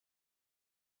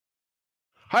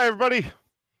Hi, everybody.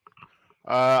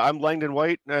 I'm Langdon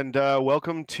White, and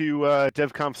welcome to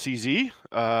DevConf.CZ.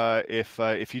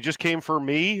 If you just came for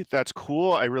me, that's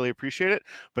cool. I really appreciate it,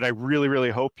 but I really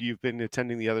hope you've been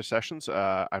attending the other sessions.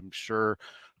 I'm sure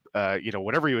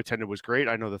whatever you attended was great.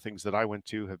 I know the things that I went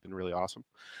to have been really awesome.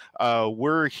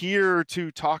 We're here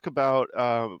to talk about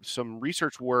some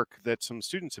research work that some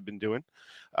students have been doing,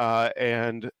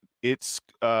 and it's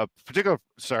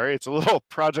it's a little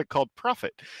project called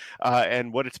Profit,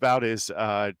 and what it's about is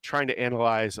trying to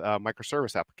analyze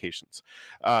microservice applications.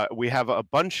 We have a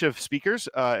bunch of speakers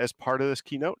as part of this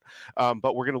keynote,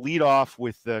 but we're going to lead off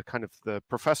with the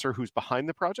professor who's behind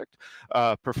the project,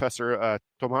 Professor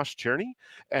Tomas Cerny,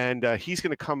 and he's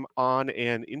going to come on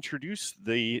and introduce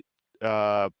the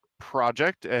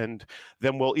project, and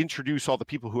then we'll introduce all the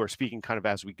people who are speaking kind of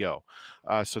as we go.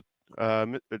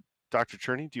 Dr.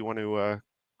 Cerny, do you want to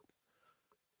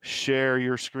share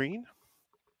your screen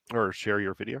or share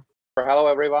your video? Hello,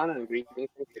 everyone, and greetings.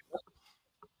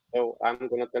 So I'm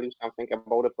going to tell you something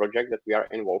about the project that we are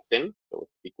involved in. So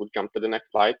we could jump to the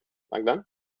next slide, like that.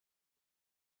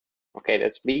 Okay,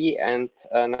 that's me. And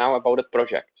now about the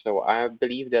project. So I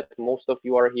believe that most of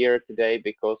you are here today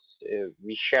because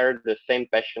we share the same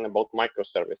passion about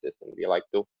microservices, and we like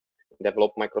to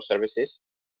develop microservices.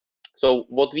 So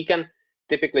what we can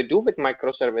typically do with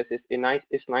microservices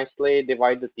is nicely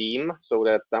divide the team so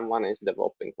that someone is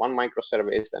developing one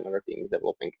microservice, another team is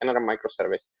developing another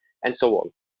microservice, and so on.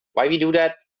 Why we do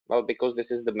that? Well, because this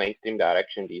is the mainstream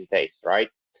direction these days, right?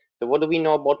 So what do we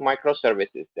know about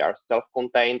microservices? They are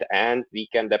self-contained and we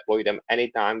can deploy them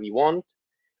anytime we want.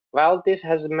 Well, this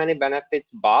has many benefits,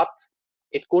 but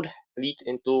it could lead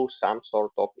into some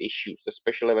sort of issues,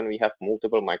 especially when we have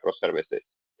multiple microservices.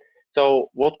 So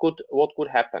what could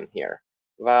happen here?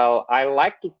 Well, I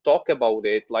like to talk about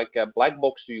it like a black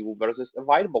box view versus a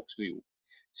white box view.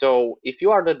 So if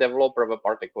you are the developer of a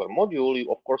particular module,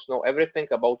 you of course know everything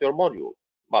about your module.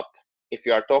 But if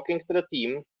you are talking to the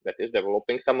team that is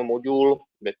developing some module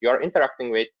that you are interacting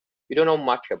with, you don't know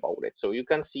much about it. So you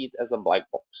can see it as a black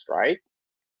box, right?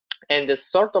 And the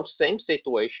sort of same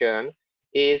situation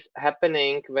is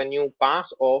happening when you pass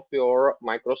off your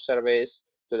microservice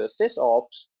to the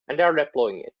SysOps and they are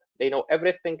deploying it. They know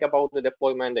everything about the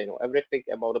deployment, they know everything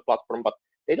about the platform, but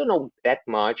they don't know that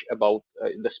much about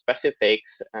the specifics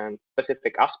and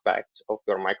specific aspects of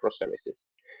your microservices.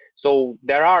 So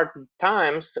there are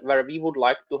times where we would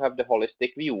like to have the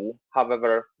holistic view.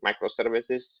 However,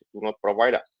 microservices do not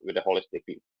provide us with a holistic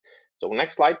view. So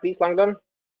next slide, please, Langdon.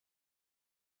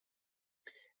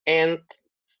 And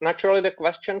naturally, the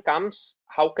question comes,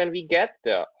 how can we get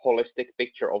the holistic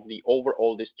picture of the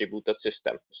overall distributed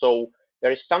system? So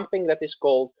there is something that is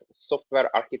called software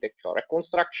architecture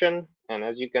reconstruction. And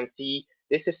as you can see,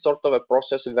 this is sort of a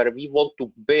process where we want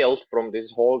to build from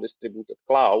this whole distributed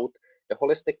cloud the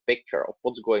holistic picture of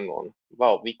what's going on.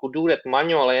 Well, we could do that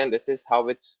manually, and this is how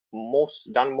it's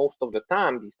done most of the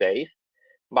time these days.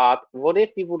 But what if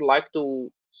we would like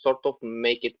to sort of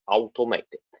make it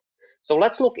automated? So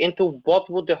let's look into what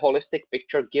would the holistic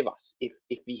picture give us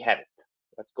if we had it.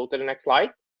 Let's go to the next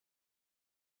slide.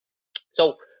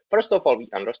 So first of all, we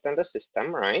understand the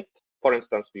system, right? For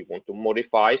instance, we want to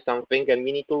modify something and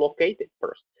we need to locate it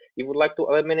first. We would like to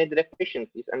eliminate the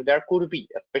deficiencies, and there could be,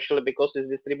 especially because it's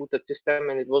a distributed system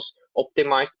and it was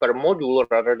optimized per module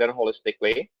rather than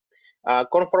holistically.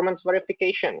 Conformance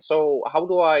verification. So how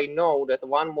do I know that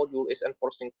one module is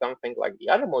enforcing something like the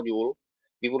other module?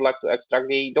 We would like to extract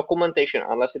the documentation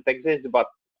unless it exists, but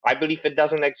I believe it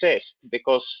doesn't exist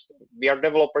because we are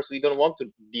developers. We don't want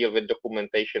to deal with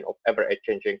documentation of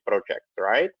ever-changing projects,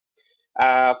 right?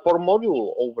 For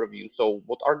module overview, so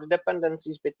what are the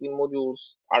dependencies between modules?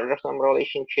 Are there some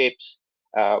relationships?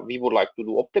 We would like to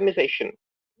do optimization,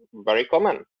 very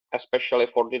common, especially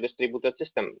for the distributed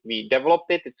system. We developed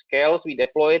it, it scales, we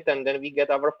deploy it, and then we get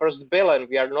our first bill and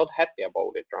we are not happy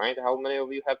about it, right? How many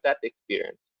of you have that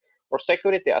experience? Or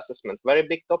security assessment, very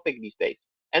big topic these days,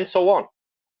 and so on.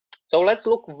 So let's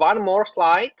look one more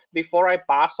slide before I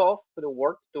pass off the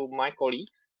word to my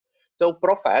colleagues. So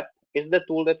Profit is the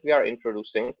tool that we are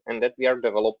introducing and that we are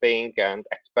developing and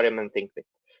experimenting with.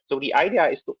 So the idea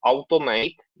is to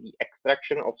automate the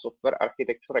extraction of software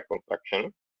architecture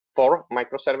reconstruction for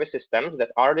microservice systems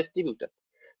that are distributed.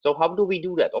 So how do we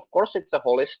do that? Of course, it's a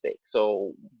holistic.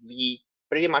 So we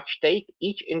pretty much take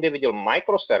each individual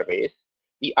microservice,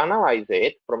 we analyze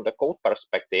it from the code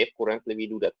perspective. Currently, we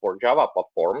do that for Java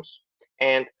platforms.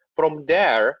 And from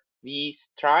there, we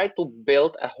try to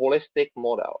build a holistic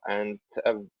model. And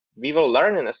we will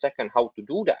learn in a second how to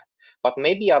do that. But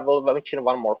maybe I will mention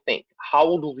one more thing.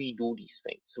 How do we do these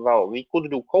things? Well, we could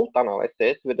do code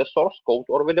analysis with the source code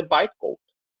or with the bytecode.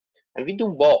 And we do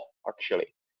both, actually.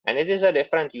 And it is a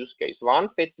different use case. One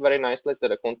fits very nicely to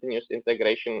the continuous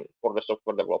integration for the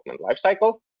software development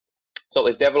lifecycle. So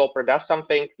if developer does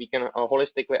something, we can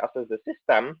holistically assess the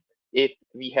system if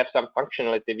we have some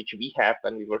functionality, which we have,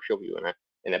 and we will show you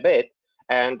in a bit.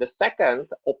 And the second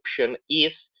option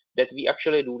is that we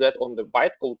actually do that on the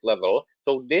bytecode level.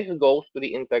 So this goes to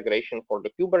the integration for the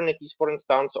Kubernetes, for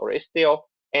instance, or Istio,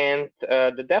 and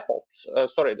the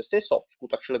the SysOps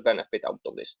could actually benefit out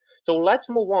of this. So let's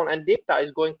move on, and Dipta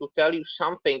is going to tell you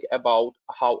something about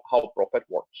how Prophet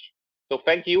works. So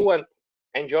thank you and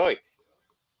enjoy.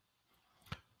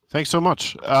 Thanks so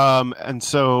much. And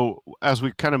so as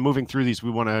we're kind of moving through these,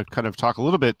 we want to kind of talk a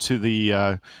little bit to the,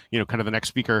 kind of the next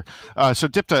speaker. So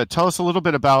Dipta, tell us a little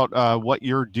bit about what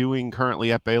you're doing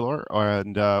currently at Baylor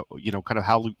and, kind of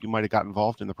how you might have got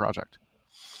involved in the project.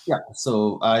 Yeah,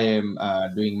 so I am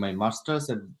doing my master's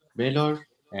at Baylor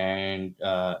and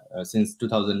since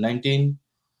 2019.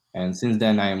 And since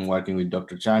then, I am working with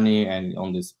Dr. Cerny and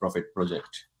on this Prophet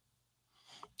project.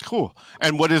 Cool.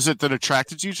 And what is it that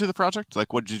attracted you to the project?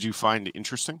 Like, what did you find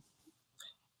interesting?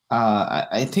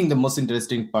 I think the most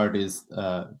interesting part is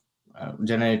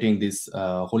generating this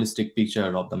holistic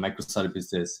picture of the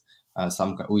microservices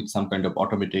with some kind of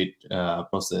automated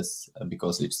process,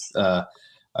 because it's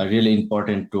really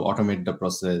important to automate the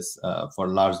process for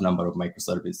a large number of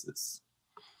microservices.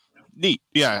 Neat.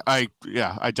 Yeah, I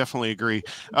definitely agree.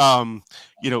 Why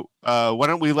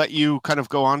don't we let you kind of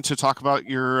go on to talk about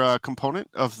your component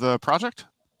of the project?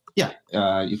 Yeah,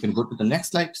 you can go to the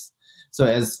next slides. So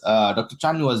as Dr.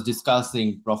 Chan was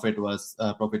discussing, Prophet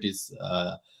is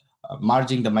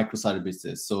merging the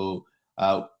microservices. So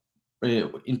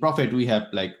in Prophet, we have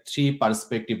like three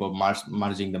perspectives of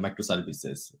merging the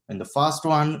microservices. In the first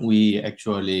one, we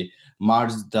actually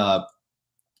merge the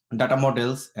data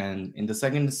models, and in the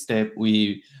second step,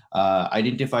 we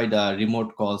identify the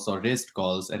remote calls or REST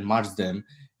calls and merge them.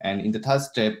 And in the third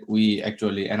step, we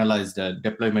actually analyze the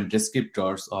deployment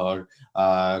descriptors or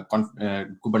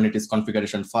Kubernetes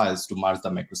configuration files to merge the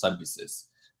microservices.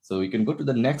 So we can go to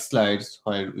the next slides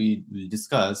where we will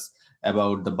discuss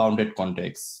about the bounded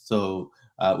context. So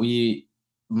we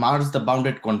merge the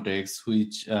bounded context,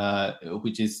 which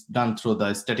is done through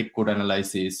the static code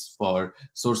analysis for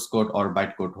source code or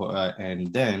bytecode,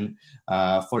 and then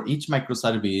for each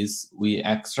microservice, we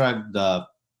extract the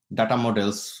data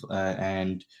models,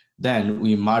 and then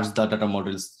we merge the data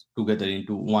models together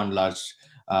into one large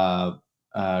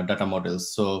data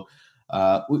models. So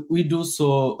we do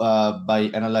so by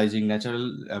analyzing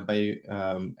natural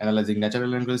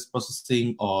language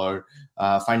processing or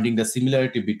finding the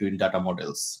similarity between data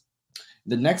models.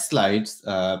 The next slides,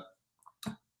 in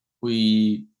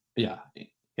the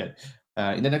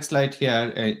next slide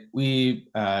here, we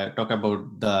talk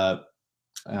about the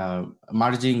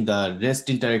merging the REST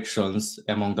interactions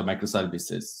among the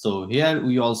microservices. So here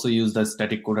we also use the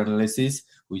static code analysis,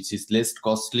 which is less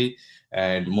costly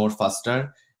and more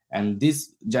faster. And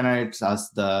this generates us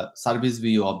the service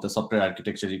view of the software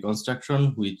architecture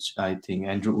reconstruction, which I think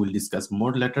Andrew will discuss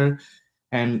more later.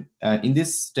 And in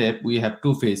this step, we have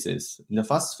two phases. In the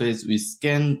first phase, we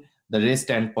scan the REST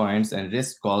endpoints and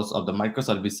REST calls of the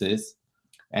microservices.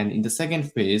 And in the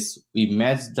second phase, we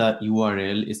match the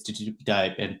URL, HTTP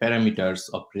type, and parameters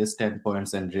of REST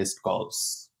endpoints and REST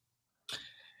calls.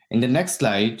 In the next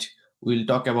slide, we'll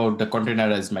talk about the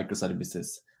containerized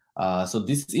microservices. So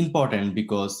this is important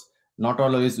because not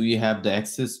always we have the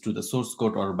access to the source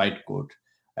code or bytecode.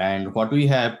 And what we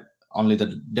have, only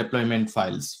the deployment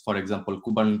files, for example,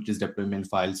 Kubernetes deployment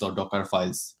files or Docker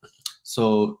files.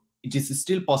 So it is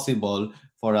still possible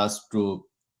for us to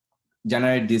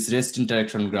generate this REST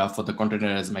interaction graph for the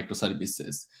containerized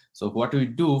microservices. So what we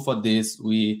do for this,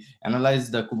 we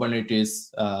analyze the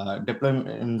Kubernetes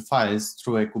deployment files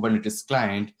through a Kubernetes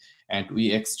client, and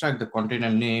we extract the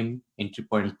container name, entry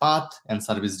point path, and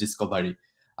service discovery.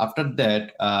 After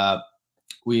that,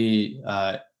 we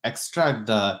extract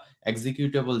the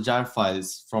executable jar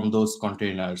files from those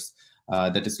containers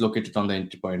that is located on the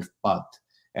entry point path.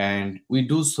 And we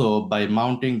do so by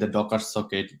mounting the Docker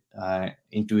socket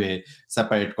into a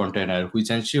separate container, which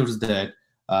ensures that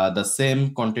the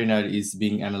same container is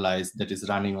being analyzed that is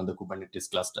running on the Kubernetes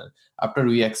cluster. After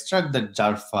we extract the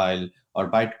jar file or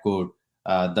bytecode,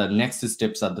 the next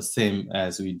steps are the same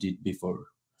as we did before.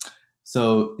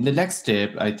 So in the next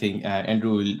step, I think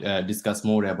Andrew will discuss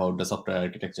more about the software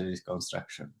architecture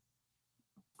reconstruction.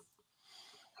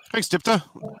 Thanks, Dipta.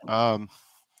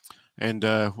 And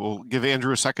we'll give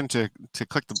Andrew a second to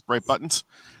click the right buttons.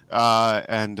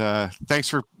 and thanks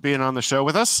for being on the show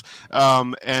with us.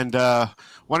 And why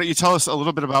don't you tell us a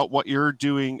little bit about what you're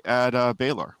doing at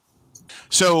Baylor?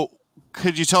 So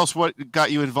could you tell us what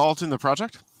got you involved in the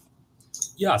project?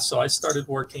 Yeah, so I started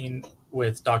working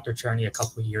with Dr. Cerny a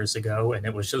couple of years ago, and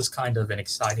it was just kind of an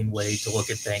exciting way to look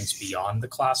at things beyond the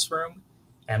classroom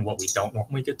and what we don't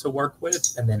normally get to work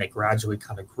with. And then it gradually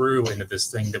kind of grew into this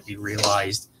thing that we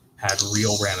realized had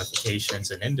real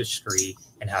ramifications in industry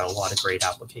and had a lot of great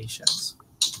applications.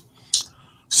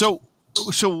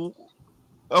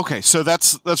 Okay, so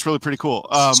that's really pretty cool.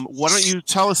 Why don't you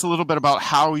tell us a little bit about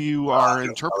how you are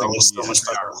interpreting?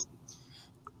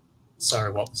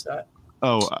 Sorry, what was that?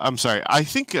 Oh, I'm sorry. I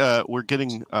think we're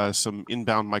getting some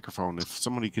inbound microphone. If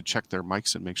somebody could check their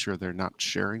mics and make sure they're not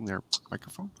sharing their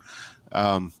microphone.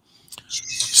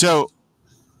 So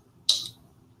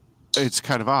it's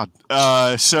kind of odd.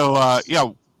 Yeah,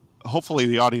 hopefully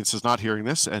the audience is not hearing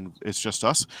this and it's just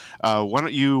us. Why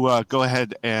don't you go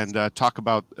ahead and talk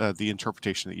about the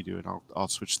interpretation that you do, and I'll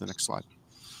switch to the next slide.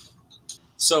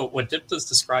 So what Dipta is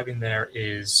describing there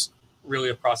is really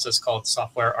a process called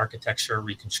software architecture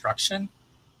reconstruction.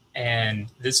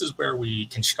 And this is where we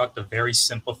construct a very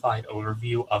simplified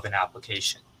overview of an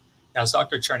application. Now, as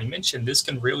Dr. Cerny mentioned, this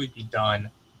can really be done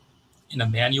in a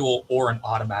manual or an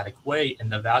automatic way.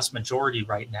 And the vast majority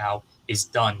right now is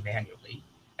done manually.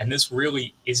 And this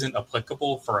really isn't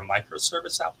applicable for a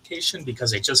microservice application because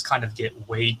they just kind of get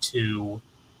way too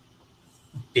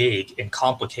big and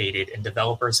complicated, and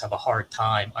developers have a hard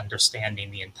time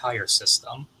understanding the entire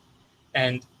system.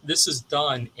 And this is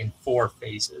done in 4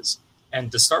 phases.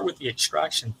 And to start with the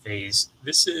extraction phase,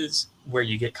 this is where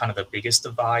you get kind of the biggest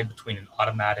divide between an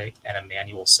automatic and a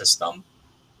manual system.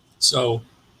 So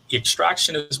the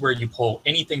extraction is where you pull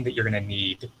anything that you're going to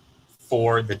need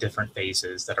for the different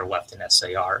phases that are left in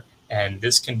SAR. And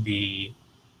this can be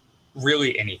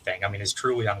really anything. I mean, it's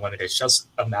truly unlimited. It's just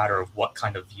a matter of what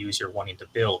kind of views you're wanting to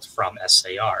build from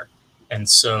SAR. And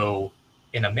so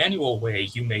in a manual way,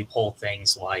 you may pull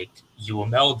things like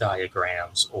UML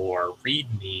diagrams or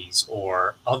READMEs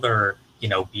or other,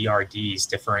 BRDs,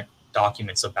 different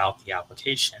documents about the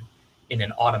application. In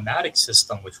an automatic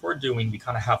system, which we're doing, we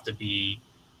kind of have to be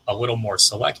a little more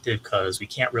selective because we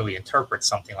can't really interpret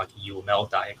something like a UML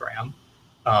diagram.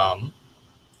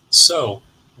 So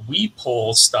we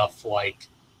pull stuff like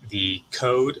the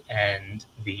code and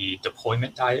the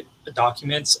deployment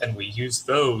documents, and we use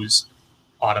those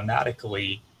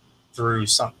automatically through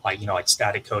some like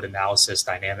static code analysis,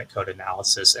 dynamic code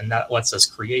analysis, and that lets us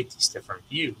create these different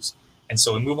views. And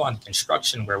so we move on to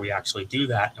construction where we actually do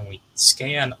that, and we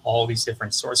scan all these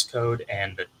different source code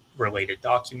and the related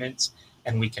documents,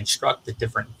 and we construct the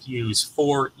different views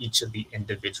for each of the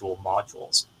individual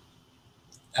modules.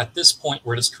 At this point,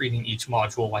 we're just treating each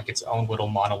module like its own little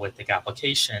monolithic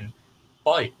application,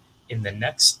 but in the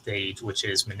next stage, which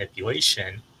is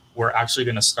manipulation, we're actually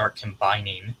going to start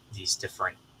combining these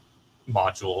different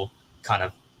module kind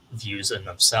of views in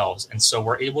themselves. And so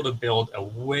we're able to build a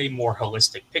way more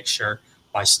holistic picture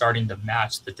by starting to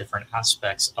match the different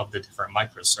aspects of the different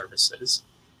microservices.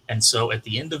 And so at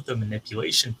the end of the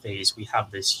manipulation phase, we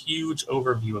have this huge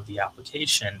overview of the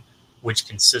application, which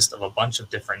consists of a bunch of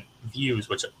different views,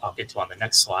 which I'll get to on the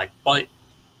next slide. But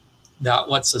that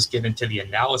lets us get into the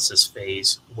analysis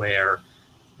phase, where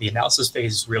the analysis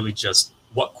phase is really just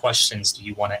what questions do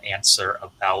you want to answer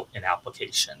about an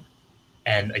application?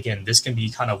 And again, this can be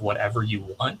kind of whatever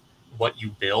you want. What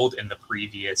you build in the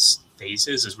previous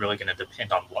phases is really going to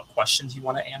depend on what questions you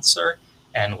want to answer.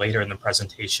 And later in the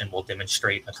presentation, we'll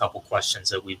demonstrate a couple questions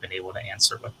that we've been able to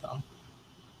answer with them.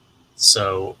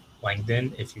 So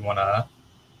Langdon, if you want to,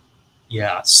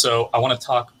 so I want to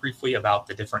talk briefly about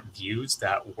the different views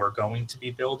that we're going to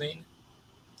be building.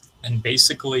 And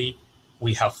basically,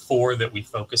 we have 4 that we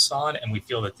focus on, and we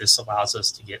feel that this allows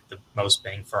us to get the most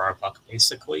bang for our buck,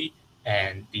 basically,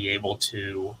 and be able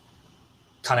to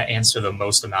kind of answer the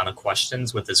most amount of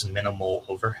questions with this minimal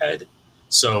overhead.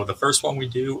 So the first one we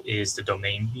do is the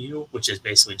domain view, which is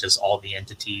basically just all the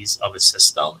entities of a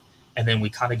system. And then we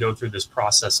kind of go through this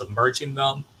process of merging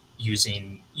them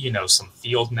using, some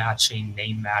field matching,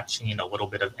 name matching, a little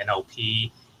bit of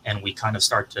NLP, and we kind of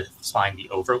start to find the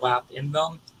overlap in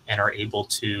them and are able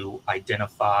to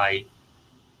identify,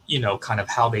 kind of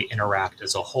how they interact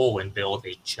as a whole and build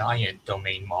a giant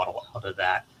domain model out of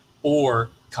that, or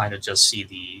kind of just see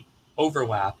the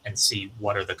overlap and see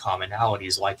what are the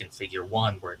commonalities, like in figure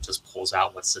 1, where it just pulls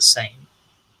out what's the same.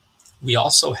 We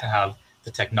also have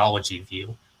the technology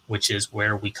view, which is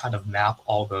where we kind of map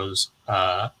all those,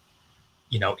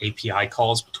 API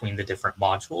calls between the different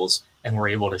modules. and we're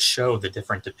able to show the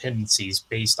different dependencies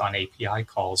based on API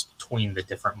calls between the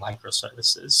different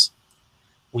microservices.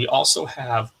 We also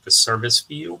have the service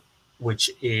view, which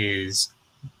is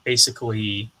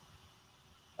basically,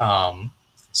 sorry,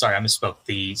 I misspoke.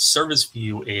 The service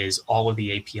view is all of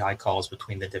the API calls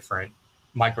between the different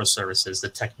microservices. The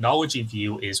technology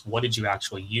view is what did you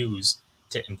actually use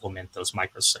to implement those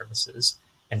microservices.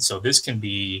 And so this can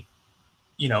be,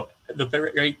 you know, the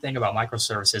very great thing about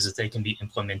microservices is they can be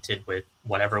implemented with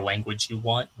whatever language you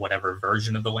want, whatever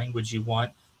version of the language you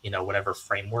want, you know, whatever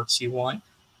frameworks you want.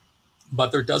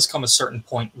 But there does come a certain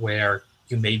point where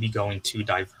you may be going too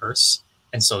diverse.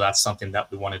 And so that's something that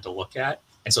we wanted to look at.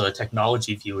 And so the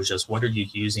technology view is just what are you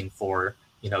using for,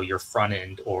 you know, your front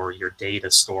end or your data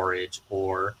storage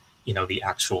or, you know, the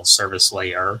actual service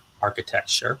layer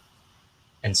architecture.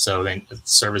 And so then the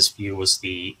service view was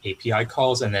the API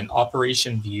calls, and then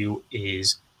operation view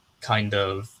is kind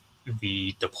of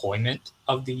the deployment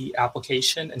of the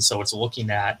application. And so it's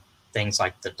looking at things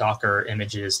like the Docker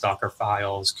images, Docker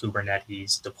files,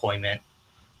 Kubernetes, deployment,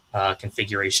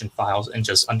 configuration files, and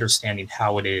just understanding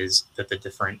how it is that the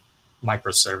different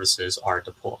microservices are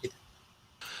deployed.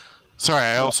 Sorry,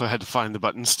 I also had to find the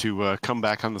buttons to come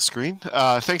back on the screen.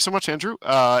 Thanks so much, Andrew.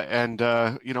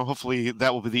 You know, hopefully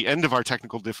that will be the end of our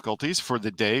technical difficulties for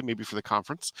the day, maybe for the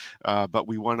conference. But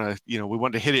we want to, you know, we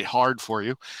want to hit it hard for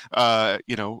you.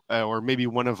 You know, or maybe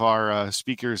one of our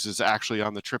speakers is actually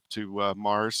on the trip to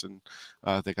Mars,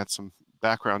 and they got some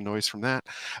background noise from that.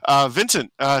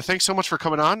 Vincent, thanks so much for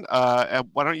coming on.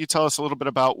 Why don't you tell us a little bit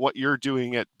about what you're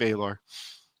doing at Baylor?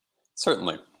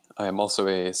 Certainly. I am also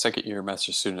a second-year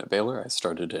master's student at Baylor. I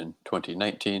started in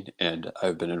 2019, and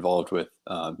I've been involved with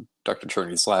Dr.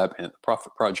 Cerny's lab and the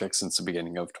Prophet project since the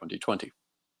beginning of 2020.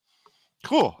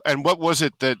 Cool. And what was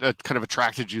it that kind of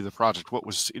attracted you to the project? What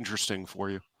was interesting for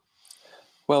you?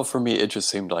 Well, for me, it just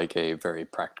seemed like a very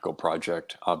practical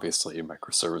project. Obviously,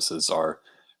 microservices are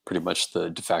pretty much the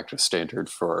de facto standard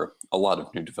for a lot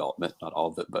of new development. Not all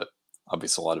of it, but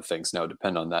obviously a lot of things now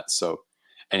depend on that. So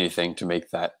anything to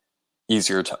make that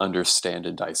easier to understand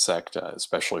and dissect,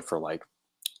 especially for like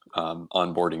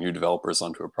onboarding new developers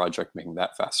onto a project, making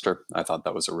that faster. I thought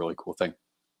that was a really cool thing.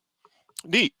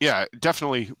 Neat. Yeah,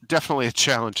 definitely a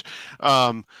challenge.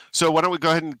 So why don't we go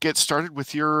ahead and get started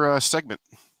with your segment?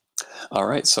 All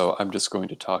right. So I'm just going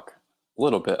to talk a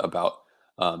little bit about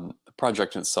the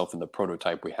project itself and the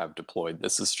prototype we have deployed.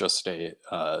 This is just a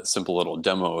simple little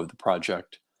demo of the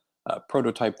project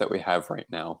prototype that we have right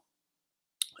now.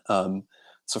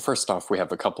 So first off, we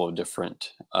have a couple of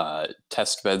different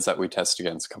test beds that we test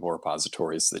against, a couple of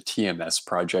repositories. The TMS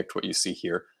project, what you see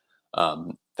here,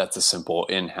 that's a simple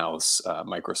in-house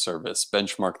microservice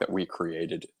benchmark that we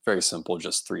created. Very simple,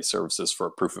 just 3 services for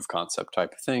a proof of concept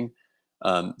type of thing.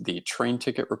 The train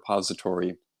ticket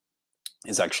repository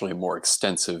is actually a more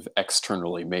extensive,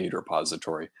 externally made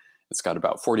repository. It's got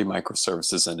about 40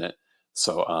 microservices in it.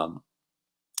 So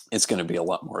it's going to be a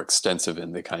lot more extensive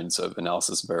in the kinds of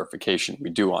analysis and verification we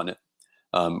do on it.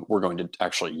 We're going to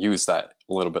actually use that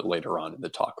a little bit later on in the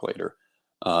talk later.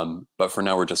 But for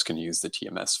now, we're just going to use the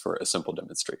TMS for a simple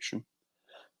demonstration.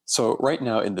 So right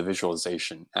now in the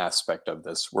visualization aspect of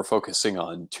this, we're focusing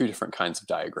on 2 different kinds of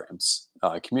diagrams.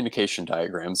 Communication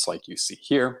diagrams like you see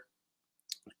here.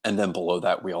 And then below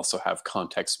that, we also have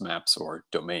context maps or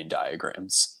domain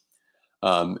diagrams.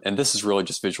 And this is really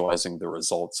just visualizing the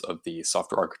results of the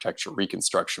software architecture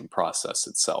reconstruction process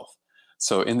itself.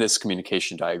 So in this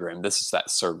communication diagram, this is that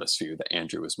service view that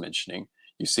Andrew was mentioning.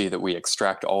 You see that we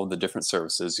extract all of the different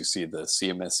services. You see the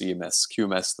CMS, EMS,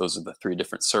 QMS. Those are the 3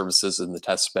 different services in the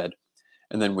test bed.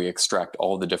 And then we extract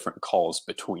all the different calls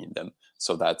between them.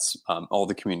 So that's all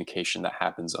the communication that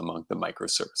happens among the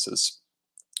microservices.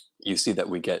 You see that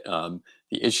we get the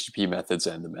HTTP methods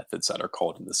and the methods that are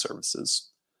called in the services.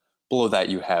 Below that,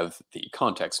 you have the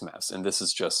context maps, and this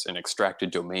is just an extracted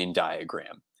domain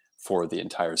diagram for the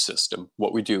entire system.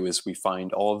 What we do is we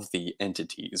find all of the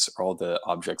entities, or all the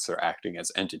objects that are acting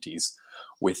as entities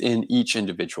within each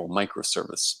individual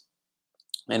microservice,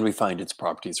 and we find its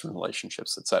properties and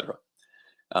relationships, etc.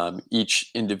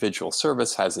 Each individual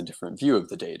service has a different view of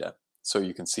the data. So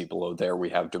you can see below there, we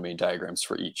have domain diagrams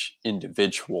for each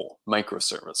individual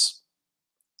microservice.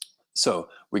 So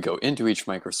we go into each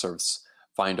microservice,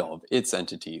 find all of its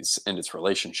entities and its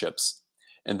relationships,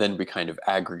 and then we kind of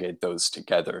aggregate those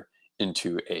together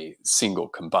into a single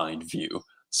combined view.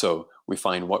 So we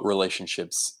find what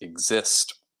relationships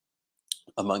exist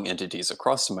among entities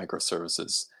across the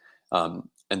microservices, and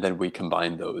then we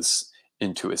combine those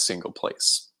into a single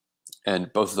place.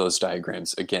 And both of those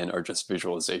diagrams, again, are just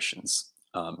visualizations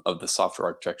of the software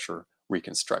architecture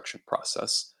reconstruction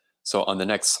process. So on the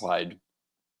next slide,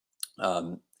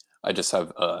 I just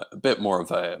have a bit more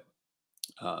of a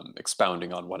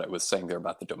expounding on what I was saying there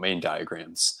about the domain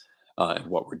diagrams and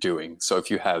what we're doing. So if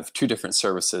you have two different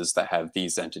services that have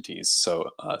these entities,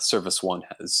 so service one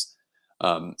has,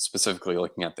 specifically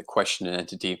looking at the question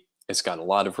entity, it's got a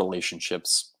lot of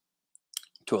relationships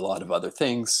to a lot of other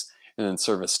things. And then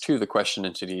service two, the question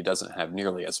entity, doesn't have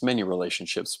nearly as many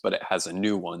relationships, but it has a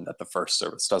new one that the first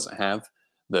service doesn't have,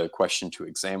 the question to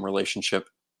exam relationship.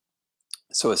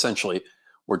 So essentially,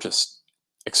 we're just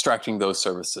extracting those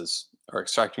services or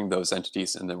extracting those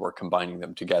entities, and then we're combining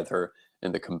them together.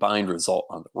 In the combined result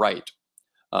on the right,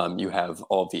 you have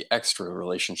all the extra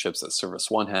relationships that service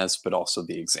one has, but also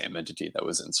the exam entity that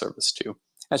was in service two.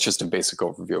 That's just a basic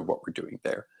overview of what we're doing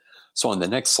there. So on the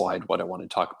next slide, what I want to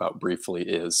talk about briefly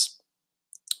is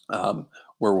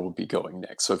where we'll be going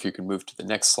next. So if you can move to the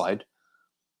next slide.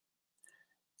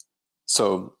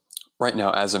 So right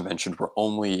now, as I mentioned, we're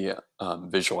only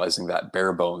visualizing that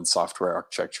bare bones software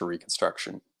architecture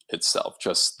reconstruction itself,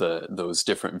 just those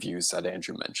different views that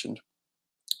Andrew mentioned.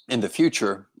 In the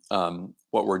future,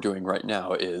 what we're doing right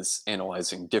now is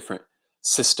analyzing different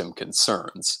system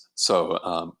concerns.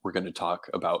 So we're going to talk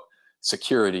about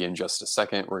security in just a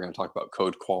second. We're going to talk about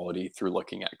code quality through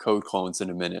looking at code clones in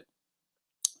a minute.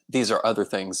 These are other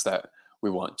things that we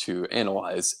want to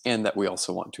analyze and that we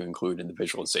also want to include in the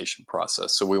visualization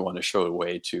process. So we want to show a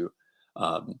way to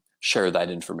share that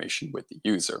information with the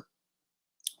user.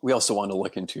 We also want to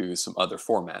look into some other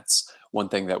formats. One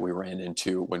thing that we ran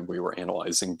into when we were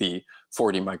analyzing the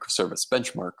 4D microservice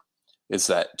benchmark is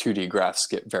that 2D graphs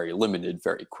get very limited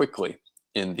very quickly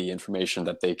in the information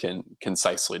that they can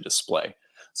concisely display.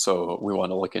 So we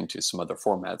want to look into some other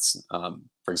formats,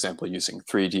 for example, using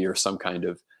 3D or some kind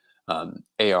of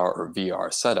AR or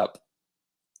VR setup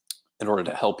in order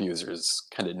to help users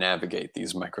kind of navigate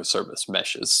these microservice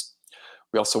meshes.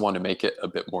 We also want to make it a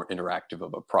bit more interactive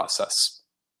of a process.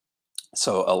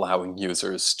 So allowing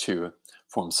users to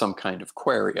form some kind of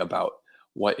query about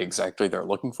what exactly they're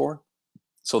looking for.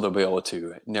 So they'll be able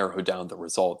to narrow down the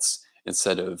results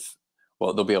instead of,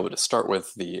 well, they'll be able to start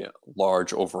with the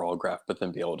large overall graph, but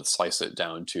then be able to slice it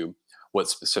down to what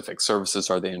specific services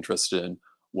are they interested in,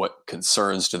 what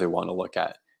concerns do they want to look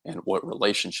at, and what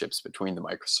relationships between the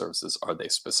microservices are they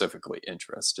specifically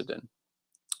interested in.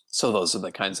 So those are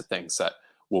the kinds of things that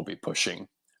we'll be pushing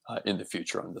in the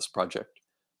future on this project.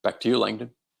 Back to you,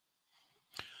 Langdon.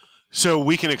 So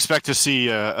we can expect to see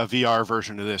a VR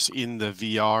version of this in the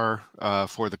VR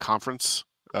for the conference,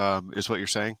 is what you're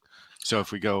saying? So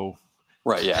if we go...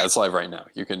 Right, yeah, it's live right now.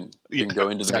 You can go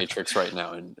into the Matrix right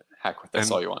now and hack with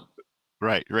this all you want.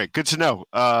 Right. Good to know.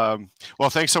 Well,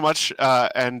 thanks so much.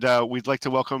 And we'd like to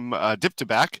welcome Dipta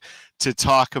back to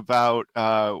talk about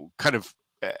kind of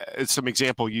some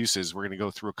example uses. We're going to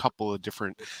go through a couple of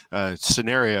different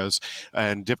scenarios,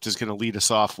 and Dipta is going to lead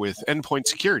us off with endpoint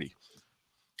security.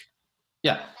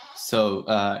 Yeah. So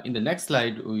in the next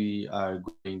slide, we are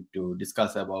going to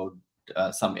discuss about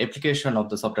some application of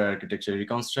the software architecture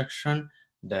reconstruction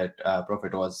that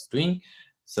Prophet was doing.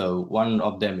 So one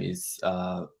of them is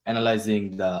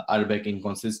analyzing the RBAC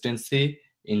inconsistency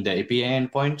in the API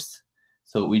endpoints.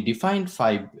 So we defined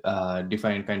 5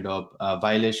 different kind of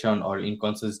violation or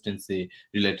inconsistency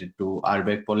related to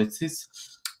RBAC policies.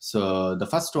 So the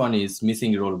first one is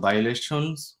missing role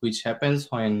violations, which happens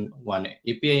when one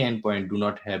API endpoint do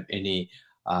not have any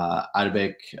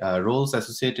RBAC roles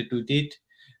associated with it.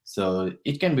 So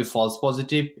it can be false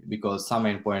positive because some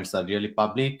endpoints are really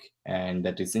public and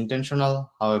that is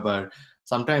intentional. However,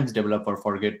 sometimes developer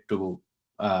forget to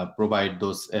provide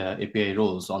those API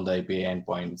roles on the API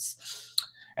endpoints.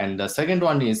 And the second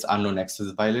one is unknown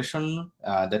access violation.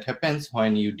 That happens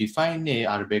when you define a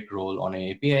RBAC role on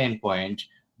an API endpoint,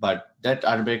 but that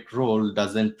RBAC role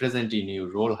doesn't present in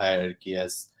your role hierarchy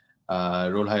as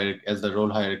the role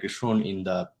hierarchy shown in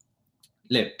the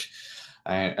left.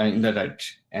 In the right.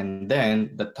 And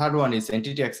then the third one is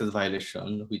entity access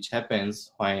violation, which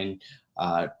happens when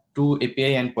 2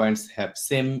 API endpoints have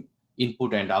same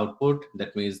input and output.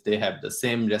 That means they have the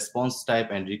same response type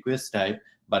and request type,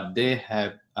 but they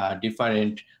have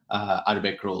different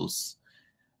RBAC roles.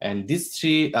 And these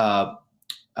 3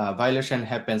 violation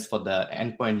happens for the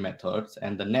endpoint methods,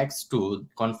 and the next 2,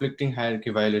 conflicting hierarchy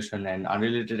violation and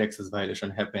unrelated access violation,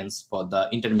 happens for the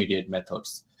intermediate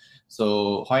methods.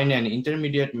 So when an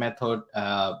intermediate method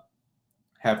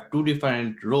have 2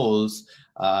 different roles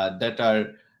that are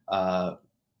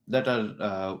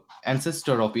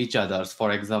ancestor of each other's,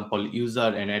 for example,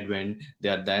 user and admin, they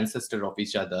are the ancestor of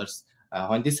each other's.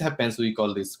 When this happens, we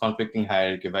call this conflicting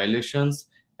hierarchy violations.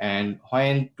 And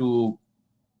when 2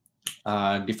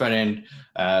 different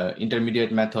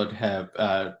intermediate method have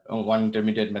one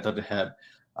intermediate method have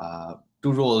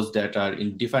 2 roles that are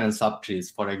in different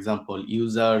subtrees. For example,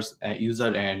 user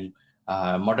and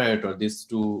moderator. These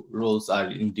 2 roles are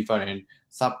in different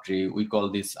subtree. We call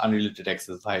this unrelated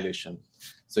access violation.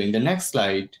 So in the next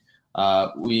slide,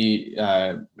 we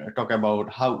talk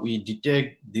about how we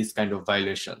detect these kind of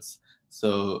violations.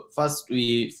 So first,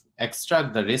 we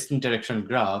extract the REST interaction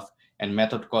graph and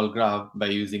method call graph by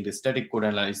using the static code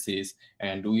analysis,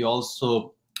 and we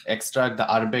also extract the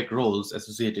RBAC roles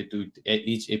associated with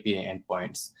each API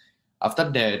endpoints. After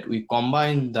that, we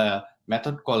combine the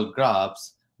method call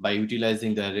graphs by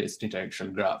utilizing the REST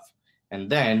interaction graph. And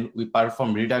then we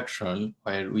perform reduction,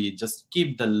 where we just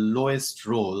keep the lowest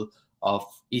role of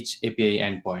each API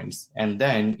endpoints. And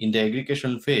then in the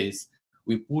aggregation phase,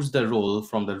 we push the role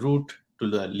from the root to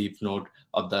the leaf node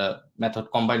of the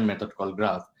combined method call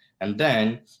graph. And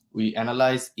then we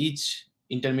analyze each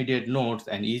intermediate nodes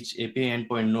and each API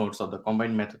endpoint nodes of the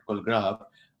combined method call graph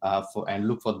and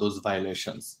look for those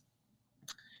violations.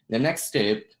 The next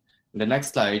step, in the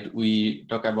next slide, we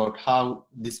talk about how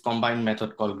this combined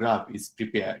method call graph is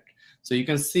prepared. So you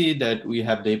can see that we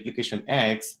have the application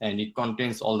X, and it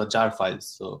contains all the jar files.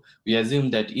 So we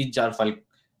assume that each jar file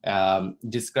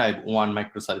describe one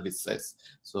microservices.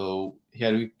 So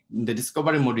here in the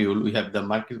discovery module, we have the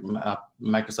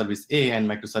microservice A and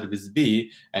microservice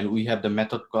B, and we have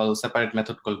the separate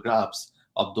method call graphs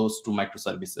of those 2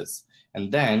 microservices.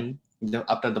 And then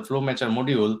after the flow matcher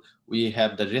module, we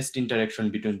have the REST interaction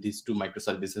between these 2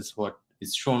 microservices, what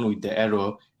is shown with the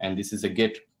arrow, and this is a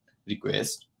GET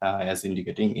request as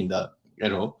indicating in the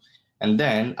arrow. And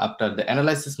then after the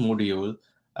analysis module,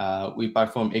 we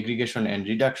perform aggregation and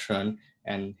reduction,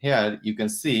 and here you can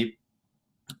see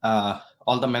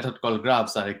all the method call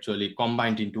graphs are actually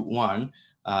combined into one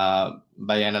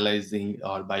by analyzing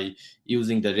or by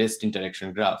using the REST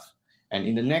interaction graph. And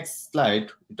in the next slide,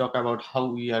 we talk about how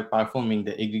we are performing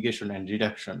the aggregation and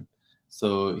reduction.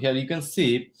 So here you can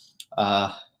see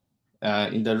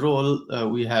in the role,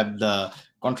 we have the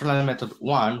controller method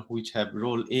 1, which have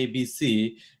role A, B,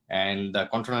 C, and the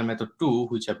controller method 2,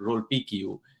 which have role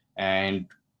PQ. And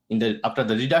after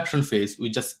the reduction phase, we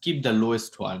just keep the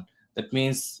lowest one. That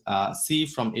means C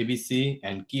from ABC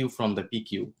and Q from the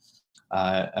PQ,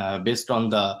 based on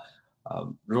the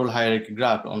role hierarchy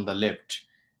graph on the left.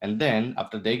 And then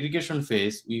after the aggregation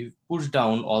phase, we push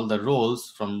down all the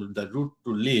roles from the root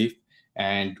to leaf,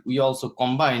 and we also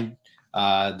combine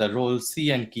the role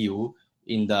C and Q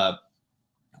in the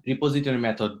repository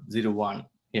method 01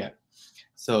 here.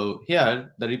 So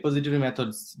here, the repository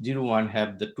methods 01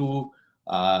 have the two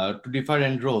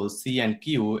different roles, C and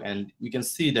Q, and we can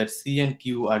see that C and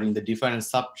Q are in the different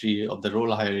subtree of the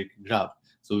role hierarchy graph.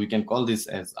 So we can call this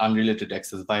as unrelated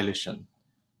access violation.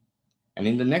 And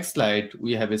in the next slide,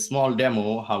 we have a small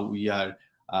demo how we are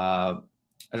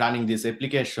running this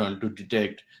application to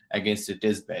detect against a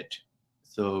test bed.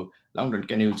 So Langdon,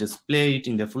 can you just play it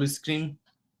in the full screen?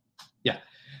 Yeah.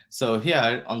 So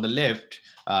here on the left,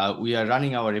 we are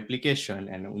running our application,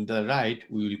 and on the right,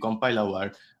 we will compile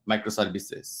our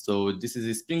microservices. So this is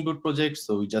a Spring Boot project.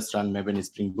 So we just run Maven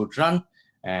Spring Boot run,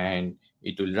 and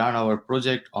it will run our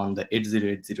project on the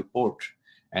 8080 port.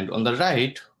 And on the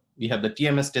right, we have the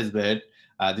TMS testbed.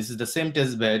 This is the same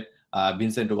testbed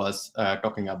Vincent was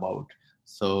talking about.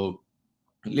 So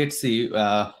let's see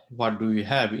what do we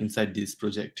have inside this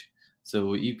project.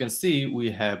 So you can see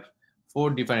we have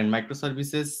 4 different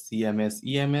microservices: CMS,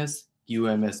 EMS,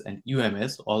 QMS, and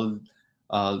UMS. All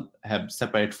have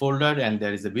separate folder, and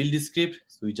there is a build script.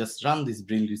 So we just run this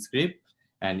build script,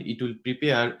 and it will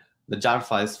prepare the jar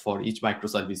files for each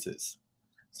microservices.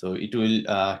 So it will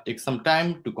take some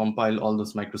time to compile all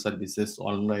those microservices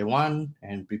one by one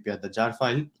and prepare the jar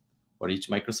file for each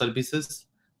microservices.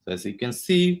 So as you can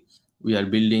see, we are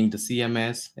building the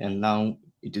CMS, and now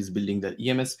it is building the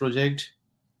EMS project,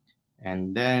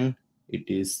 and then it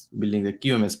is building the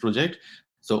QMS project.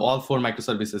 So all 4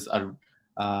 microservices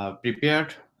are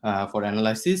prepared for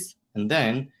analysis, and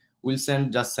then we'll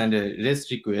just send a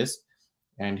REST request.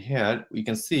 And here we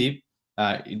can see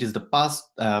it is the path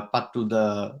to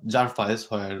the jar files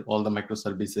where all the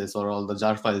microservices or all the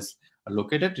jar files are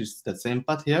located. It's the same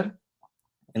path here.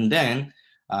 And then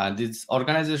this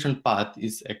organization path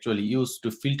is actually used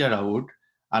to filter out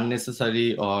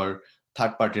unnecessary or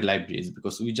third-party libraries,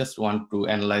 because we just want to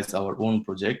analyze our own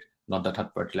project, not the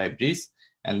third-party libraries.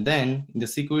 And then in the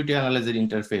security analyzer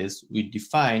interface, we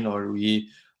define or we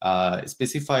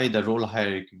specify the role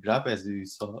hierarchy graph as we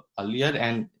saw earlier.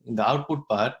 And in the output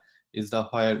part is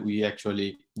where we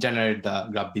actually generate the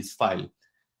graph.biz file.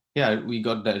 Here we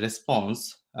got the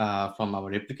response from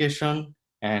our application,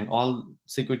 and all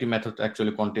security methods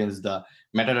actually contains the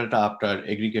metadata after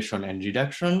aggregation and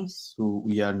reduction. So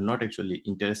we are not actually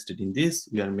interested in this.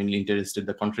 We are mainly interested in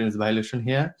the constraints violation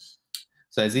here.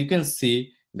 So as you can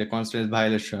see, the constraints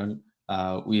violation,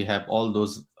 we have all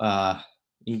those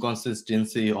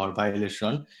inconsistency or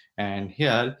violation. And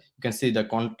here you can see the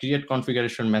create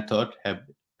configuration method have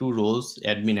two roles,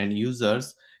 admin and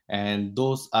users, and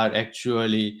those are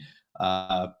actually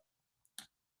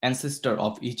ancestor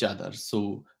of each other.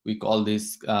 So we call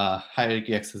this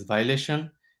hierarchy access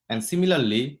violation. And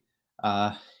similarly,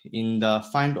 in the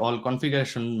find all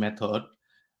configuration method,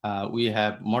 we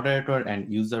have moderator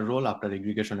and user role after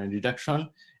aggregation and reduction.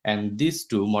 And these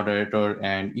two, moderator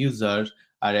and user,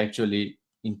 are actually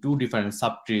in two different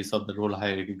subtrees of the role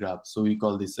hierarchy graph. So we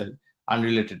call this an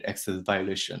unrelated access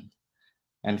violation.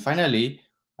 And finally,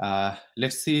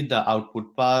 let's see the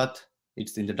output path.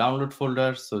 It's in the download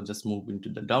folder. So just move into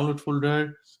the download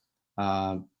folder.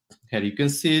 Here you can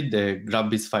see the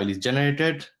GraphViz file is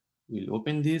generated. We'll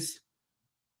open this.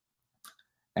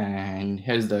 And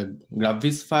here's the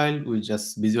GraphViz file. We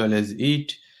just visualize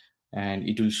it, and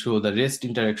it will show the REST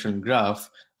interaction graph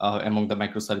among the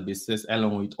microservices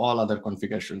along with all other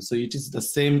configurations. So it is the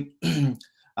same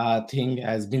thing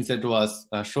as Vincent was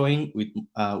showing with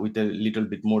a little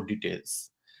bit more details.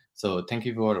 So thank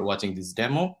you for watching this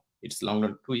demo. It's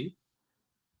Langdon Tui.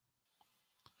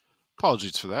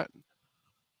 Apologies for that.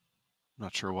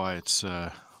 Not sure why it's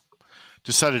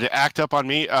decided to act up on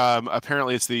me.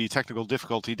 Apparently it's the technical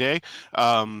difficulty day.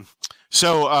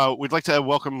 So we'd like to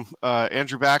welcome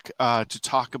Andrew back to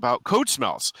talk about code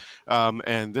smells.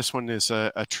 And this one is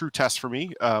a true test for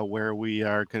me, where we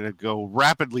are going to go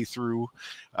rapidly through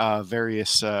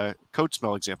various code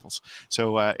smell examples.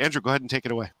 So Andrew, go ahead and take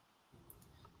it away.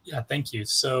 Yeah, thank you.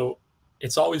 So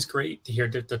it's always great to hear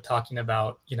Dipta talking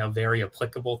about, very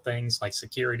applicable things like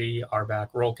security, RBAC,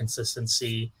 role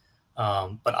consistency.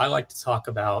 But I like to talk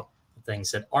about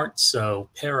things that aren't so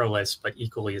perilous, but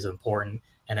equally as important.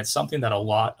 And it's something that a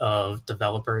lot of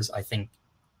developers, I think,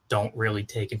 don't really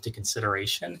take into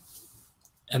consideration.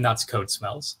 And that's code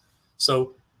smells.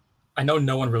 So I know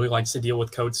no one really likes to deal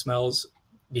with code smells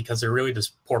because they're really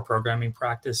just poor programming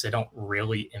practice. They don't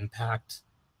really impact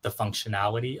the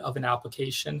functionality of an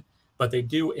application, but they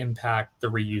do impact the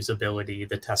reusability,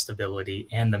 the testability,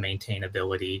 and the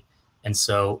maintainability. And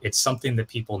so it's something that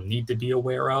people need to be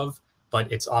aware of,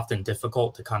 but it's often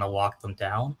difficult to kind of lock them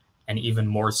down, and even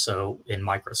more so in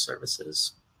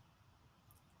microservices.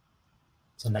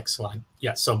 So next slide.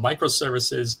 Yeah, so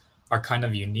microservices are kind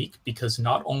of unique because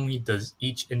not only does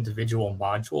each individual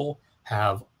module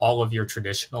have all of your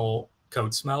traditional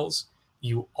code smells,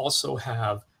 you also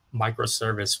have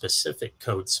microservice specific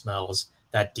code smells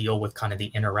that deal with kind of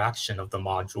the interaction of the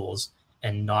modules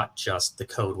and not just the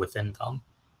code within them.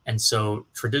 And so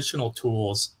traditional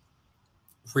tools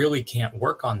really can't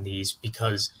work on these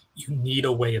because you need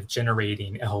a way of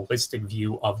generating a holistic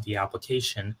view of the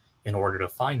application in order to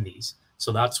find these.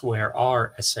 So that's where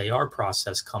our SAR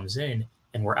process comes in,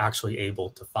 and we're actually able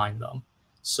to find them.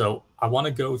 So I want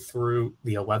to go through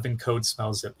the 11 code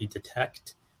smells that we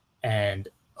detect, and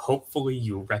hopefully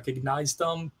you recognize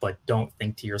them, but don't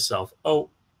think to yourself, oh,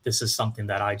 this is something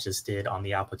that I just did on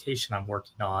the application I'm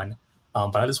working on.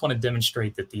 But I just want to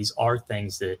demonstrate that these are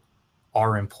things that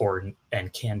are important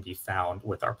and can be found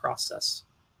with our process.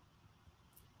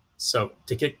 So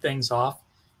to kick things off,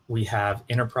 we have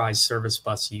enterprise service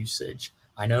bus usage.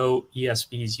 I know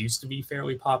ESBs used to be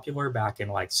fairly popular back in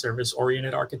like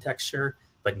service-oriented architecture,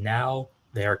 but now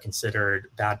they are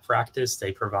considered bad practice.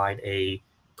 They provide a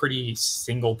pretty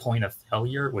single point of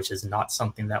failure, which is not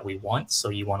something that we want. So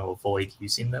you want to avoid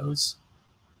using those.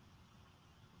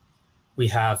 We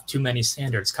have too many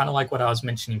standards, kind of like what I was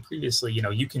mentioning previously.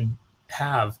 You can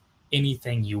have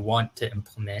anything you want to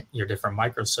implement your different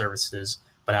microservices,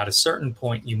 but at a certain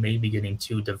point, you may be getting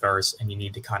too diverse and you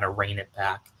need to kind of rein it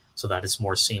back so that it's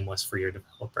more seamless for your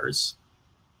developers.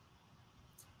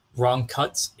 Wrong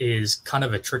cuts is kind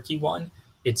of a tricky one.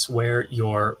 It's where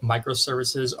your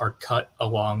microservices are cut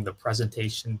along the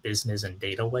presentation, business, and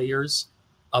data layers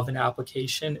of an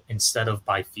application instead of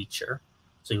by feature.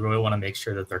 So you really want to make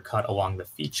sure that they're cut along the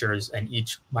features, and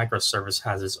each microservice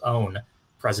has its own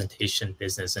presentation,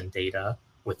 business, and data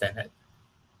within it.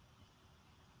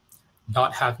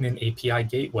 Not having an API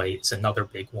gateway is another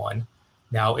big one.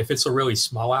 Now, if it's a really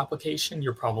small application,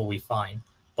 you're probably fine.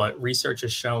 But research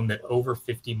has shown that over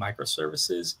 50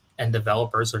 microservices and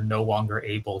developers are no longer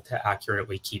able to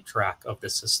accurately keep track of the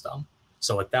system.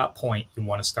 So at that point, you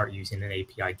want to start using an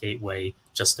API gateway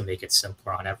just to make it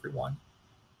simpler on everyone.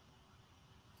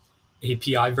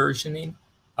 API versioning.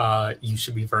 you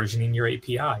should be versioning your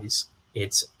APIs.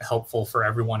 It's helpful for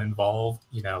everyone involved,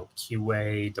 you know,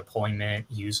 QA, deployment,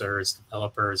 users,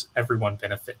 developers, everyone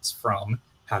benefits from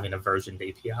having a versioned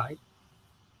API.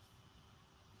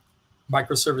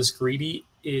 Microservice greedy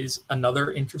is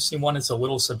another interesting one. It's a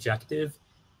little subjective.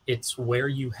 It's where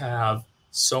you have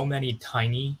so many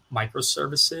tiny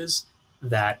microservices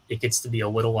that it gets to be a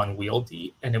little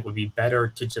unwieldy, and it would be better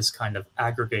to just kind of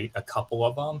aggregate a couple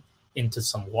of them into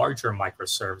some larger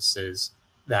microservices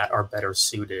that are better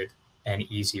suited and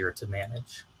easier to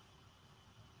manage.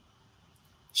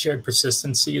 Shared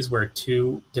persistency is where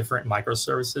two different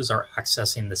microservices are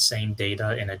accessing the same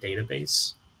data in a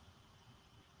database.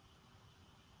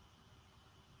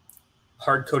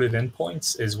 Hard-coded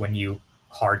endpoints is when you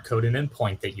hard-code an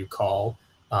endpoint that you call,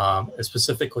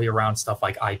 specifically around stuff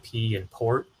like IP and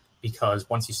port, because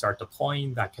once you start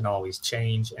deploying, that can always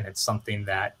change, and it's something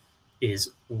that is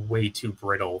way too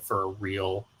brittle for a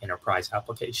real enterprise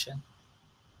application.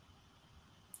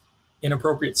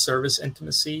 Inappropriate service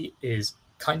intimacy is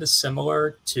kind of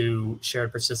similar to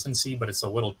shared persistency, but it's a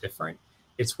little different.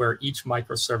 It's where each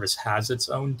microservice has its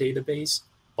own database,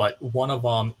 but one of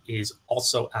them is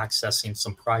also accessing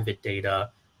some private data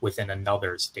within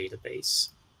another's database.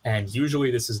 And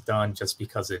usually this is done just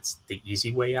because it's the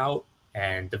easy way out,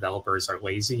 and developers are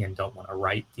lazy and don't want to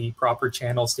write the proper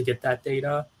channels to get that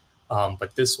data.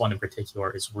 But this one in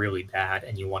particular is really bad,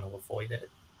 and you want to avoid it.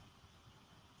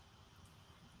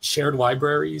 Shared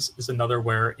libraries is another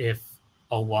where if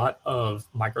a lot of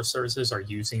microservices are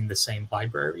using the same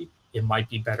library, it might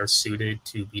be better suited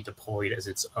to be deployed as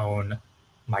its own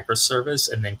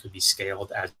microservice and then could be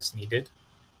scaled as needed.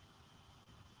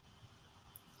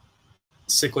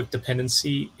 Cyclic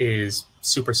dependency is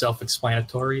super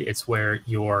self-explanatory. It's where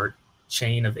your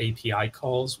chain of API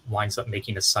calls winds up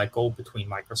making a cycle between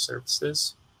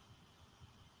microservices.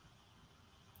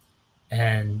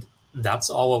 And that's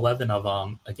all 11 of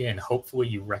them. Again, hopefully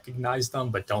you recognize them,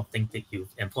 but don't think that you've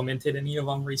implemented any of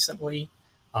them recently.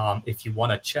 If you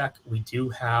want to check, we do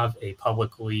have a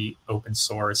publicly open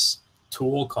source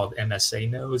tool called MSA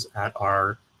Knows at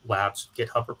our lab's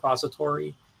GitHub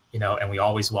repository, you know, and we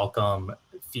always welcome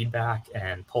feedback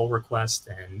and pull requests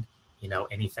and, you know,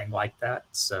 anything like that.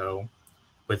 So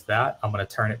with that, I'm going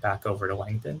to turn it back over to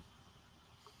Langdon.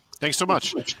 Thanks so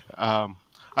much.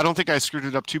 I don't think I screwed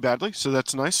it up too badly, so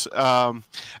that's nice.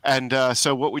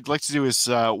 So what we'd like to do is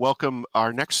welcome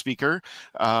our next speaker.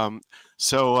 Michael,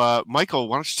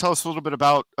 why don't you tell us a little bit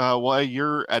about why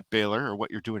you're at Baylor or what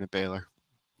you're doing at Baylor?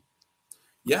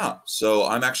 Yeah, so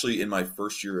I'm actually in my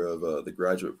first year of the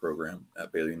graduate program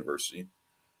at Baylor University.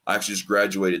 I actually just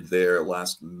graduated there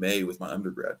last May with my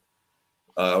undergrad.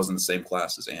 I was in the same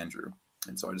class as Andrew,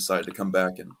 and so I decided to come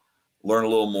back and learn a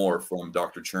little more from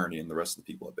Dr. Cerny and the rest of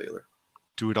the people at Baylor.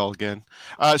 Do it all again.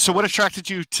 So what attracted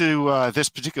you to this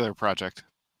particular project?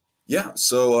 Yeah,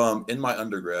 so in my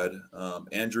undergrad,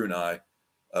 Andrew and I,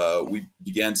 we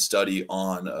began study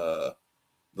on the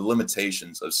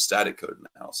limitations of static code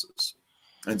analysis.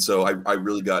 And so I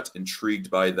really got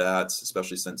intrigued by that,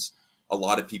 especially since a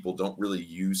lot of people don't really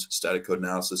use static code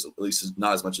analysis, at least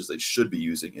not as much as they should be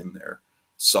using in their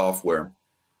software.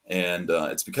 And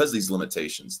it's because of these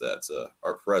limitations that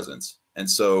are present. And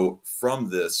so from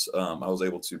this, I was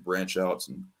able to branch out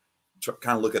and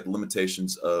kind of look at the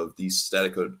limitations of these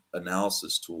static code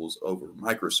analysis tools over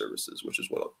microservices, which is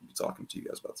what I'll be talking to you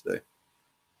guys about today.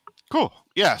 Cool.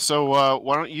 Yeah. So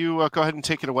why don't you go ahead and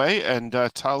take it away and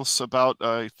tell us about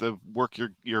the work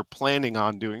you're planning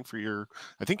on doing for your,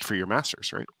 I think for your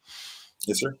master's, right?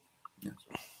 Yes, sir. Yes.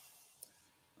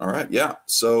 All right. Yeah.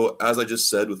 So as I just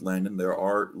said with Langdon, there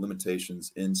are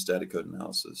limitations in static code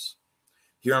analysis.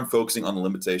 Here I'm focusing on the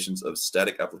limitations of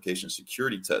static application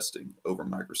security testing over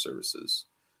microservices.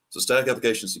 So static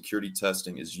application security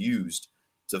testing is used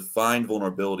to find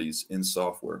vulnerabilities in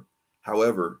software.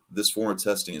 However, this form of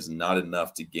testing is not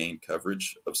enough to gain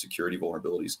coverage of security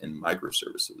vulnerabilities in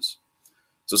microservices.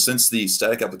 So since the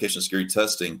static application security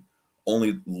testing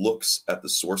only looks at the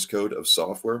source code of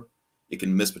software, it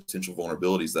can miss potential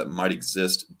vulnerabilities that might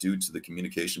exist due to the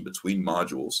communication between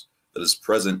modules that is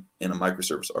present in a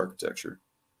microservice architecture.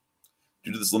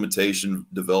 Due to this limitation,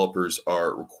 developers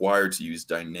are required to use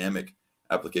dynamic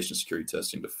application security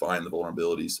testing to find the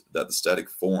vulnerabilities that the static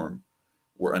form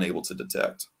were unable to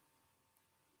detect.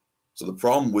 So the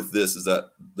problem with this is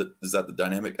that the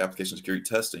dynamic application security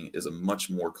testing is a much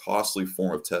more costly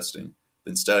form of testing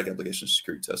than static application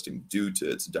security testing due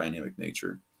to its dynamic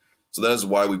nature. So that is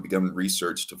why we've begun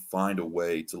research to find a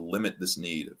way to limit this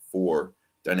need for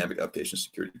dynamic application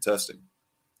security testing.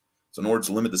 So in order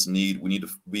to limit this need,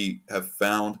 we have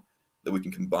found that we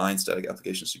can combine static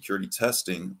application security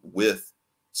testing with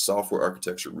software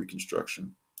architecture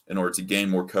reconstruction in order to gain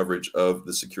more coverage of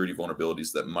the security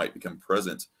vulnerabilities that might become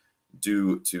present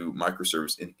due to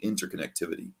microservice and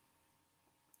interconnectivity.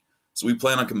 So we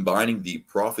plan on combining the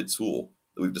Profit tool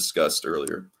that we've discussed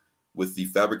earlier with the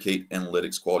Fabricate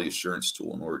Analytics quality assurance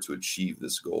tool in order to achieve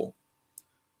this goal.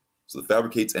 So the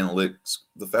Fabricate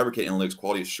Analytics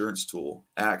quality assurance tool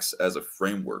acts as a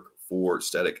framework for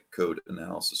static code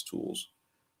analysis tools,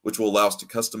 which will allow us to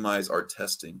customize our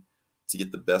testing to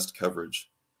get the best coverage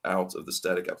out of the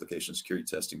static application security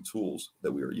testing tools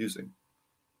that we are using.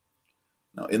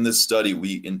 Now, in this study,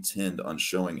 we intend on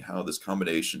showing how this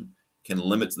combination can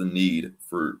limit the need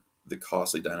for the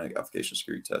costly dynamic application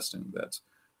security testing that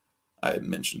I had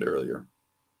mentioned earlier.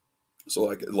 So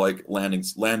like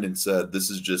Langdon said, this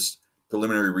is just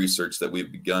preliminary research that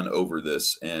we've begun over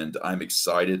this, and I'm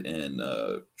excited in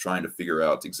trying to figure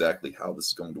out exactly how this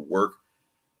is going to work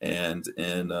and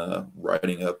in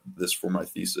writing up this for my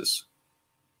thesis.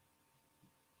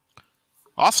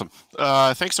 Awesome.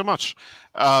 Thanks so much.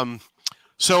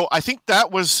 So I think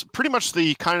that was pretty much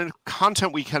the kind of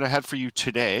content we kind of had for you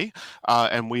today,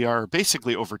 and we are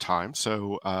basically over time.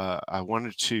 So I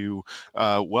wanted to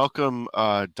welcome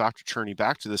Dr. Cerny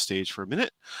back to the stage for a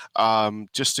minute,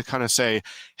 just to kind of say,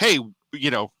 hey, you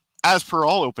know, as per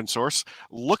all open source,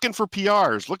 looking for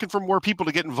PRs, looking for more people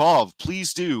to get involved,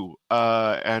 please do.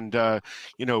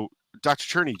 You know, Dr.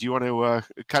 Cerny, do you want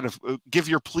to kind of give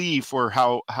your plea for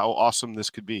how awesome this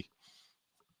could be?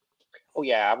 Oh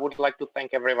yeah, I would like to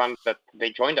thank everyone that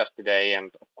they joined us today,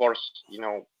 and of course, you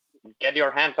know, get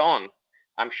your hands on.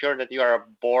 I'm sure that you are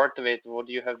bored with what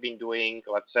you have been doing,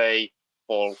 let's say,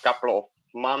 for a couple of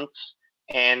months,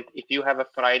 and if you have a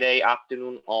Friday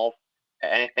afternoon off,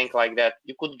 anything like that,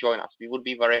 you could join us. We would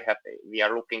be very happy. We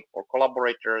are looking for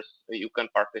collaborators. You can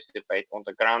participate on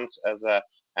the grounds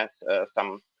as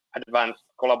some advanced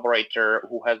collaborator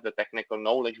who has the technical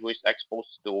knowledge, who is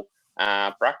exposed to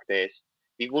practice.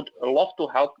 We would love to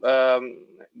help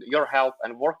your help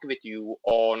and work with you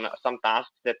on some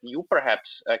tasks that you perhaps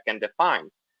can define.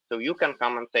 So you can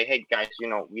come and say, hey guys, you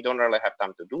know, we don't really have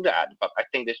time to do that, but I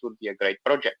think this would be a great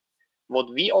project. What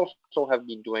we also have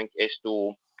been doing is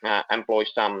to employ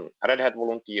some Red Hat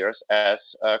volunteers as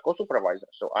co-supervisors.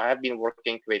 So I have been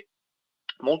working with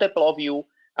multiple of you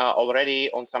already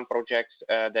on some projects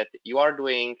that you are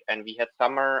doing, and we had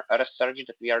summer research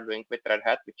that we are doing with Red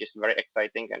Hat, which is very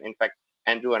exciting. And in fact,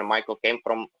 Andrew and Michael came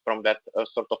from that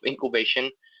sort of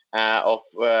incubation of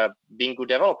being good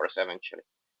developers eventually.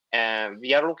 And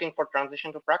we are looking for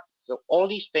transition to practice. So all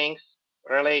these things,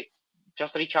 really,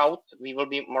 just reach out. We will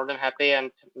be more than happy.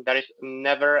 And there is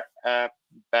never a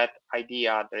bad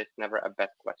idea. There is never a bad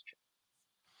question.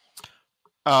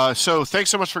 So thanks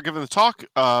so much for giving the talk.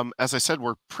 As I said,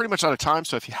 we're pretty much out of time.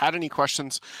 So if you had any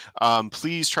questions,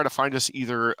 please try to find us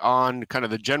either on kind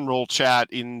of the general chat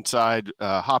inside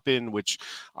Hopin, which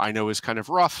I know is kind of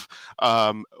rough,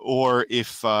 or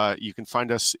if you can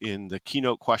find us in the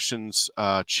Keynote Questions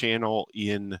channel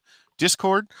in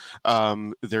Discord.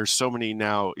 There's so many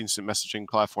now instant messaging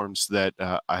platforms that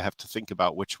I have to think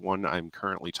about which one I'm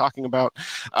currently talking about.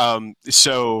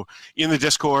 So in the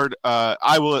Discord,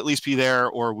 I will at least be there,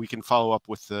 or we can follow up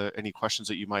with any questions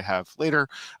that you might have later.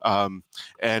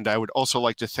 And I would also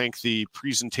like to thank the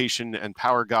presentation and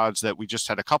power gods that we just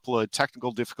had a couple of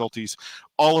technical difficulties.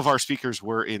 All of our speakers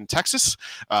were in Texas,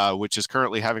 which is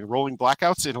currently having rolling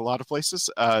blackouts in a lot of places.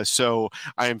 So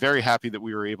I am very happy that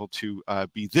we were able to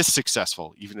be this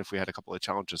successful, even if we had a couple of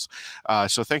challenges.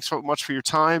 So thanks so much for your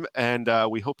time, and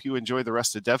we hope you enjoy the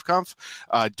rest of DevConf.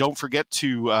 Don't forget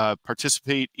to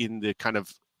participate in the kind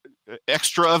of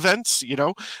extra events, you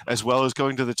know, as well as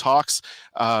going to the talks,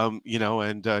 you know,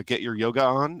 and get your yoga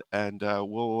on, and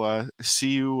we'll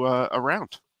see you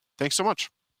around. Thanks so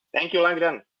much. Thank you,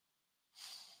 Langdon.